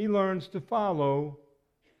 He learns to follow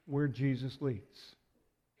where Jesus leads.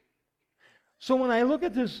 So when I look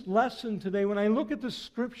at this lesson today, when I look at the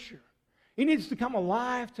Scripture, it needs to come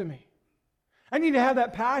alive to me. I need to have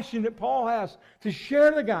that passion that Paul has to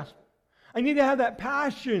share the gospel. I need to have that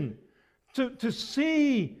passion to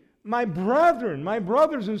see my brethren, my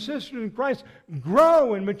brothers and sisters in Christ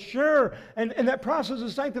grow and mature, and that process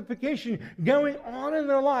of sanctification going on in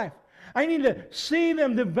their life. I need to see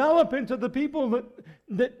them develop into the people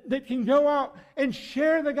that can go out and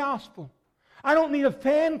share the gospel. I don't need a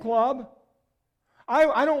fan club.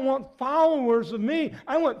 I don't want followers of me.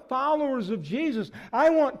 I want followers of Jesus. I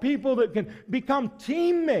want people that can become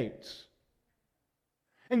teammates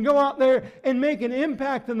and go out there and make an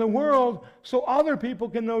impact in the world so other people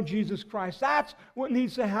can know Jesus Christ. That's what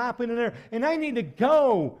needs to happen in there. And I need to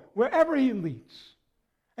go wherever he leads.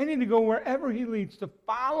 I need to go wherever he leads to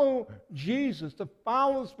follow Jesus, to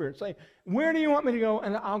follow the Spirit. Say, where do you want me to go?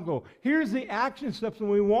 And I'll go. Here's the action steps. When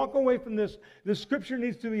we walk away from this, the Scripture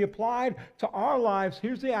needs to be applied to our lives.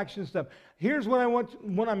 Here's the action step. Here's what I'm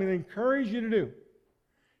going to encourage you to do.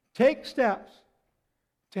 Take steps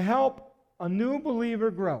to help a new believer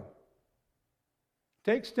grow.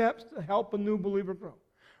 Take steps to help a new believer grow.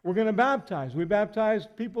 We're going to baptize. We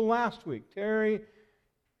baptized people last week, Terry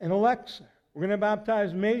and Alexa. We're going to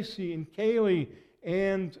baptize Macy and Kaylee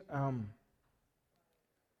and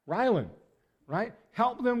Rylan, right?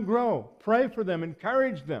 Help them grow. Pray for them.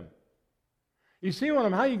 Encourage them. You see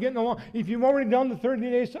how you're getting along? If you've already done the 30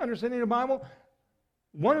 days to understanding the Bible,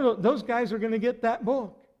 one of those guys are going to get that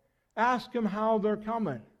book. Ask them how they're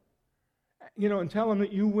coming. And tell them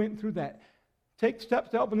that you went through that. Take steps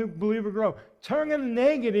to help a new believer grow. Turn a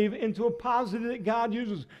negative into a positive that God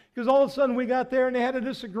uses. Because all of a sudden we got there and they had a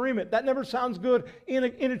disagreement. That never sounds good in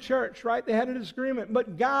a church, right? They had a disagreement.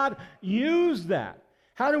 But God used that.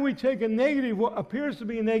 How do we take a negative, what appears to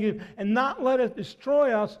be a negative, and not let it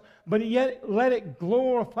destroy us, but yet let it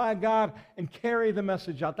glorify God and carry the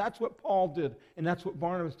message out? That's what Paul did, and that's what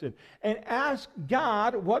Barnabas did. And ask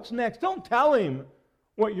God what's next. Don't tell him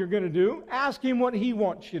what you're going to do. Ask him what he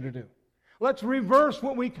wants you to do. Let's reverse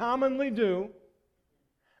what we commonly do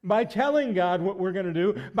by telling God what we're going to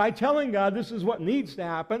do, by telling God this is what needs to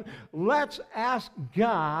happen. Let's ask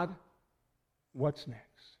God what's next.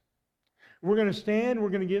 We're going to stand. We're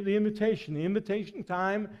going to get the invitation. The invitation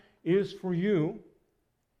time is for you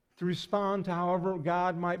to respond to however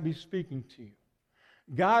God might be speaking to you.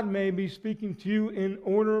 God may be speaking to you in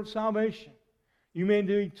order of salvation. You may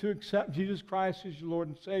need to accept Jesus Christ as your Lord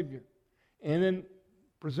and Savior. And then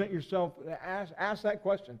present yourself, ask that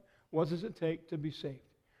question. What does it take to be saved?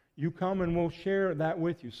 You come and we'll share that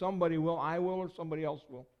with you. Somebody will, I will, or somebody else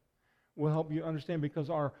will. We'll help you understand, because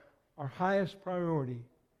our highest priority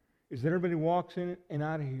is that everybody walks in and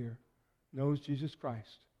out of here knows Jesus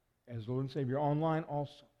Christ as Lord and Savior, online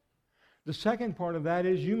also. The second part of that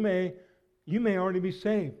is you may already be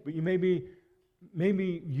saved, but maybe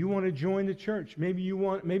you want to join the church.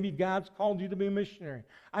 Maybe God's called you to be a missionary.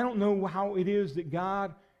 I don't know how it is that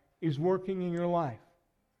God is working in your life.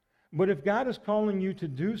 But if God is calling you to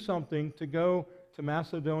do something, to go to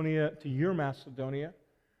Macedonia, to your Macedonia,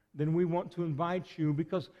 then we want to invite you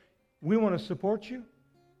because we want to support you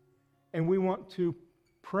and we want to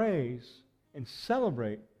praise and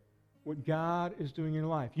celebrate what God is doing in your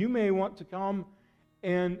life. You may want to come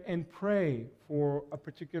and pray for a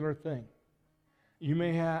particular thing. You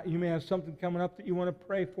may have something coming up that you want to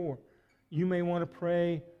pray for. You may want to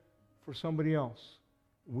pray for somebody else.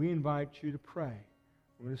 We invite you to pray.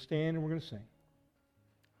 We're going to stand and we're going to sing.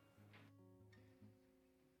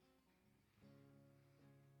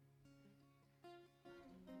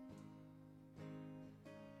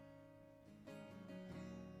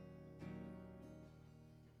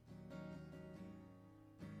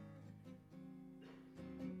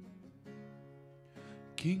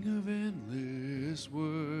 King of endless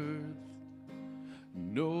worth,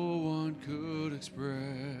 no one could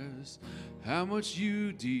express how much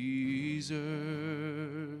you deserve.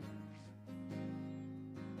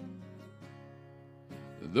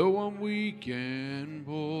 Though I'm weak and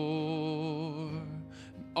poor,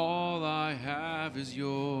 all I have is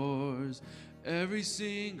yours, every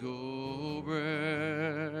single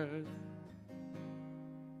breath.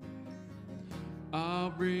 I'll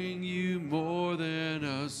bring you more than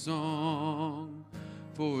a song,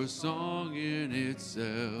 for a song in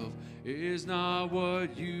itself is not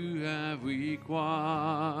what you have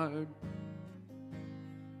required.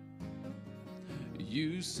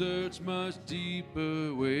 You search much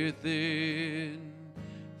deeper within,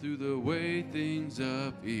 through the way things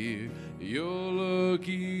appear. You're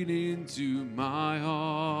looking into my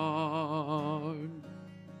heart.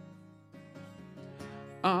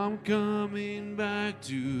 I'm coming back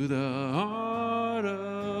to the heart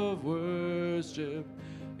of worship,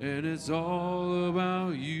 and it's all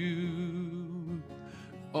about you,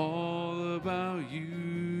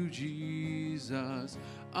 Jesus.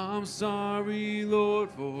 I'm sorry,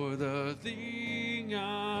 Lord, for the thing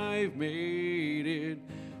I've made it,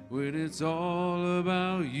 when it's all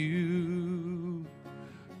about you,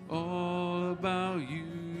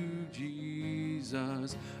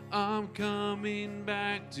 Jesus. I'm coming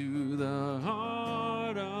back to the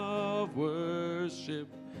heart of worship,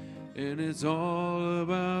 and it's all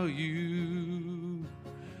about you,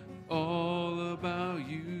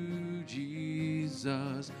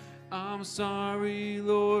 Jesus. I'm sorry,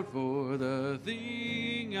 Lord, for the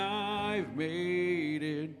thing I've made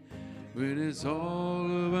it, when it's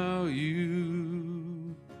all about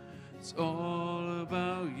you, it's all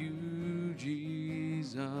about you,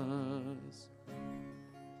 Jesus.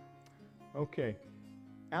 Okay.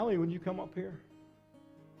 Allie, would you come up here?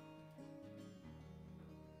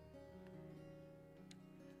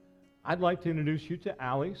 I'd like to introduce you to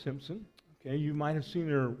Allie Simpson. Okay, you might have seen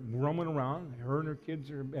her roaming around. Her and her kids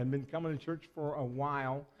have been coming to church for a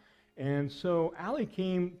while. And so Allie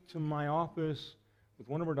came to my office with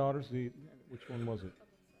one of her daughters. Which one was it?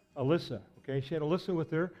 Alyssa. Okay, she had Alyssa with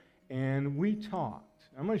her, and we talked.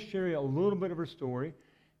 I'm going to share you a little bit of her story.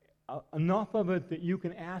 Enough of it that you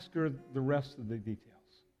can ask her the rest of the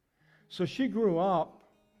details. So she grew up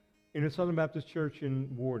in a Southern Baptist church in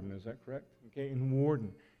Warden, is that correct? Okay, in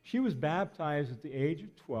Warden. She was baptized at the age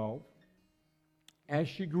of 12. As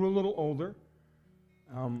she grew a little older,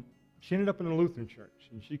 she ended up in a Lutheran church,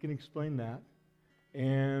 and she can explain that.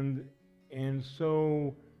 And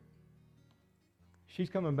so she's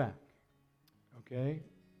coming back, okay?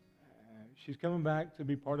 She's coming back to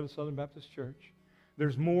be part of the Southern Baptist Church.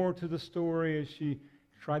 There's more to the story as she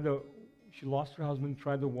lost her husband,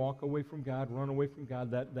 tried to walk away from God, run away from God,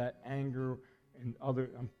 that anger and other,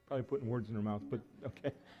 I'm probably putting words in her mouth, but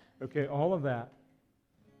okay, all of that.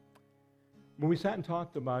 But we sat and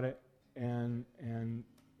talked about it, and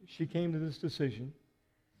she came to this decision.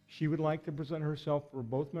 She would like to present herself for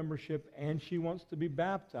both membership, and she wants to be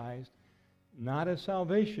baptized, not a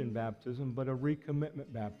salvation baptism, but a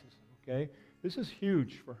recommitment baptism, okay? This is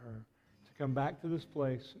huge for her to come back to this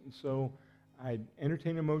place, and so I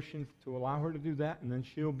entertain a motion to allow her to do that, and then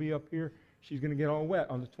she'll be up here. She's going to get all wet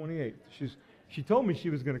on the 28th. She told me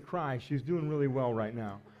she was going to cry. She's doing really well right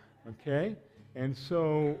now, okay? And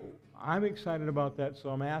so I'm excited about that, so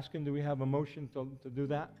I'm asking, do we have a motion to do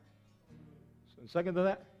that? So second to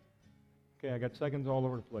that? Okay, I got seconds all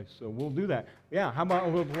over the place, so we'll do that. Yeah, how about a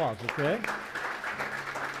little applause, okay?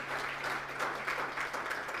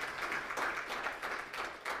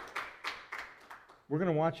 We're going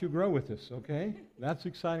to watch you grow with this, okay? That's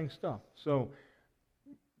exciting stuff. So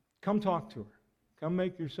come talk to her. Come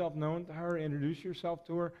make yourself known to her, introduce yourself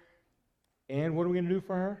to her. And what are we going to do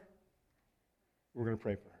for her? We're going to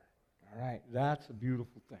pray for her. All right, that's a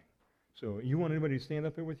beautiful thing. So you want anybody to stand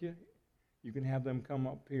up here with you? You can have them come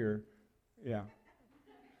up here. Yeah.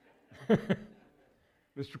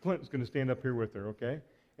 Mr. Clinton's going to stand up here with her, okay?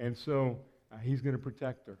 And so he's going to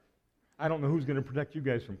protect her. I don't know who's going to protect you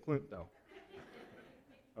guys from Clint, though.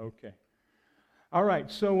 Okay. All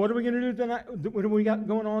right, so what are we going to do tonight? What do we got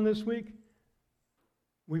going on this week?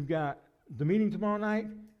 We've got the meeting tomorrow night.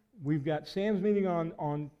 We've got Sam's meeting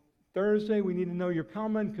on Thursday. We need to know you're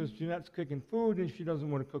coming because Jeanette's cooking food and she doesn't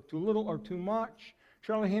want to cook too little or too much.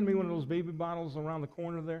 Charlie, hand me one of those baby bottles around the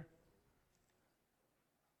corner there.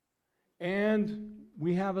 And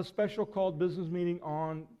we have a special called business meeting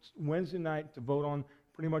on Wednesday night to vote on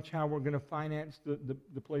pretty much how we're going to finance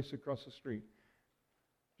the place across the street.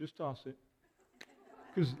 Just toss it.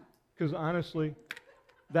 Because honestly,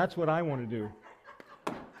 that's what I want to do.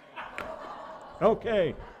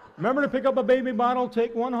 Okay. Remember to pick up a baby bottle,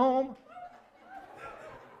 take one home.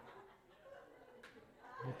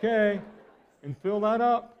 Okay. And fill that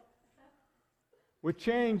up with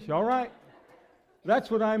change. All right.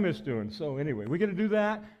 That's what I miss doing. So anyway, we're going to do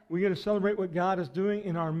that. We're going to celebrate what God is doing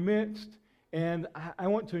in our midst. And I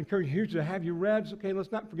want to encourage you here to have your reads. Okay,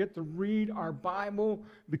 let's not forget to read our Bible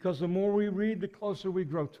because the more we read, the closer we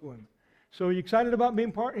grow to Him. So are you excited about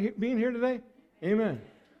being here today? Amen.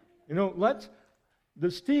 You know,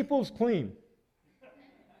 the steeple's clean.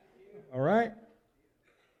 All right?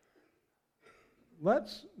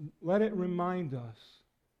 Let's let it remind us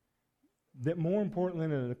that more importantly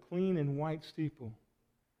than a clean and white steeple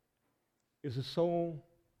is a soul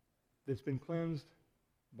that's been cleansed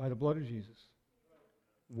by the blood of Jesus,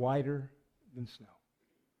 whiter than snow.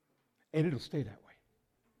 And it'll stay that way.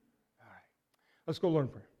 All right. Let's go learn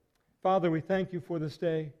prayer. Father, we thank you for this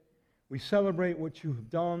day. We celebrate what you have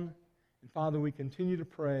done. And Father, we continue to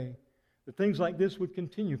pray that things like this would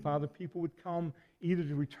continue. Father, people would come either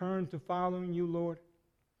to return to following you, Lord,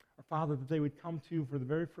 or Father, that they would come to you for the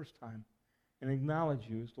very first time and acknowledge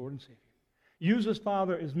you as Lord and Savior. Use us,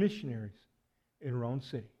 Father, as missionaries in our own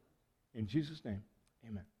city. In Jesus' name,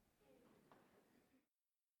 amen.